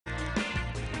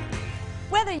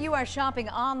Whether you are shopping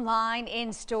online,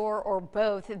 in-store, or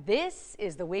both, this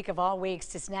is the week of all weeks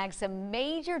to snag some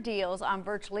major deals on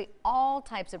virtually all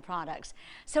types of products.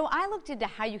 So I looked into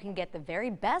how you can get the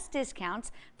very best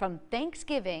discounts from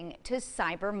Thanksgiving to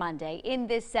Cyber Monday in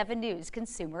this 7 News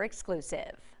Consumer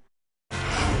Exclusive.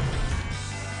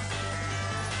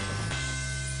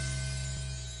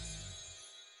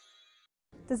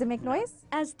 Does it make noise?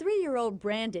 As 3-year-old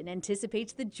Brandon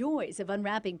anticipates the joys of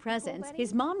unwrapping presents,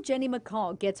 his mom, Jenny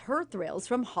McCall, gets her thrills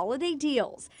from holiday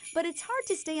deals. But it's hard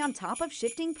to stay on top of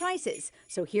shifting prices,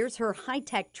 so here's her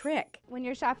high-tech trick. When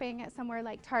you're shopping at somewhere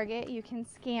like Target, you can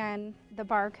scan the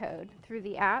barcode through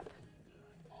the app,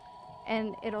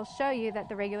 and it'll show you that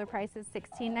the regular price is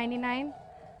 $16.99,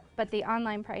 but the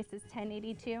online price is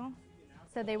 $10.82.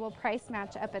 So they will price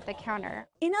match up at the counter.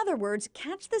 In other words,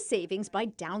 catch the savings by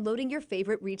downloading your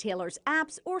favorite retailer's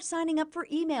apps or signing up for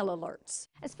email alerts.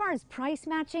 As far as price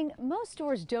matching, most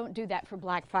stores don't do that for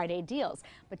Black Friday deals,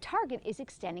 but Target is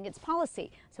extending its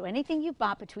policy. So anything you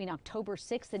bought between October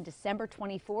 6th and December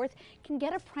 24th can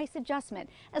get a price adjustment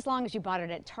as long as you bought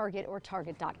it at Target or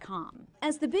Target.com.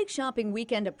 As the big shopping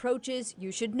weekend approaches,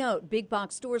 you should note big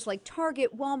box stores like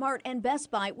Target, Walmart, and Best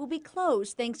Buy will be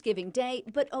closed Thanksgiving Day,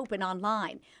 but open online.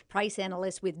 Price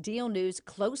analysts with Deal News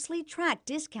closely track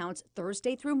discounts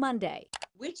Thursday through Monday.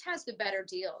 Which has the better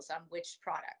deals on which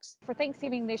products? For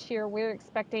Thanksgiving this year, we're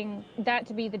expecting that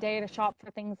to be the day to shop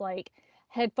for things like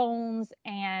headphones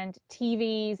and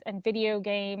TVs and video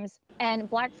games. And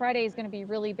Black Friday is going to be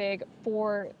really big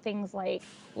for things like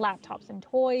laptops and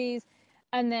toys.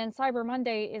 And then Cyber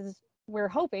Monday is, we're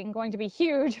hoping, going to be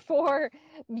huge for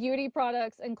beauty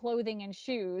products and clothing and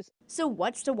shoes. So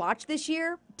what's to watch this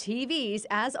year? TVs,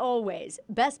 as always.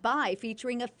 Best Buy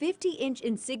featuring a 50-inch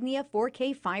Insignia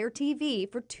 4K Fire TV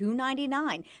for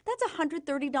 $299. That's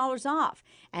 $130 off.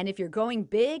 And if you're going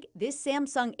big, this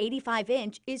Samsung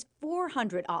 85-inch is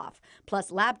 $400 off. Plus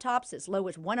laptops as low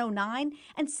as $109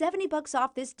 and $70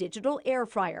 off this digital air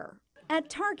fryer. At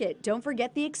Target, don't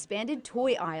forget the expanded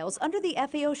toy aisles under the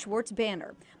FAO Schwartz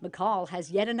banner. McCall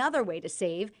has yet another way to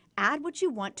save. Add what you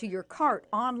want to your cart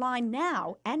online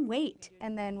now and wait.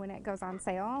 And then when it goes on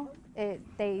sale,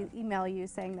 they email you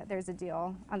saying that there's a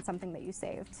deal on something that you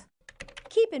saved.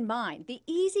 Keep in mind, the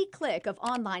easy click of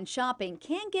online shopping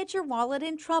can get your wallet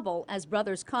in trouble, as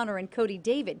brothers Connor and Cody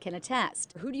David can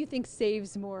attest. Who do you think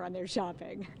saves more on their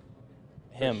shopping?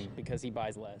 Him, because he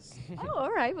buys less. Oh,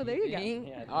 all right. Well, there you go.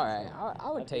 Yeah, All right,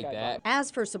 I would take that. As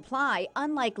for supply,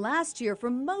 unlike last year, for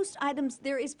most items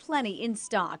there is plenty in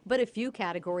stock, but a few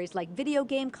categories like video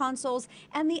game consoles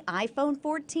and the iPhone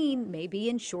 14 may be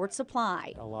in short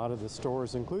supply. A lot of the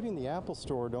stores, including the Apple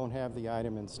Store, don't have the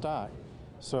item in stock.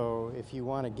 So if you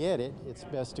want to get it, it's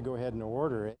best to go ahead and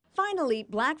order it. Finally,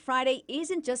 Black Friday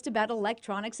isn't just about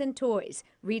electronics and toys.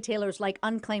 Retailers like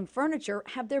Unclaimed Furniture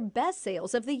have their best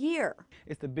sales of the year.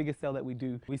 It's the biggest sale that we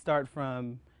do. We start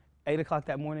from 8 o'clock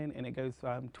that morning and it goes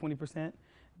 20%.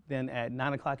 Then at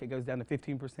 9 o'clock it goes down to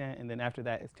 15%, and then after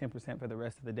that it's 10% for the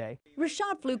rest of the day.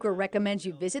 Rashad Fluker recommends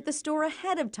you visit the store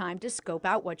ahead of time to scope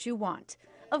out what you want.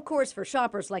 Of course, for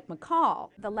shoppers like McCall,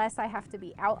 The less I have to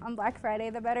be out on Black Friday,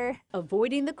 the better.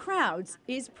 avoiding the crowds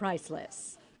is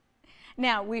priceless.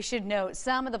 Now, we should note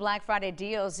some of the Black Friday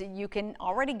deals you can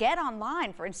already get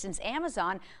online. For instance,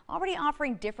 Amazon already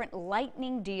offering different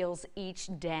lightning deals each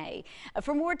day.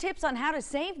 For more tips on how to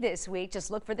save this week,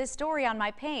 just look for this story on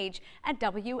my page at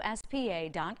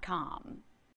WSPA.com.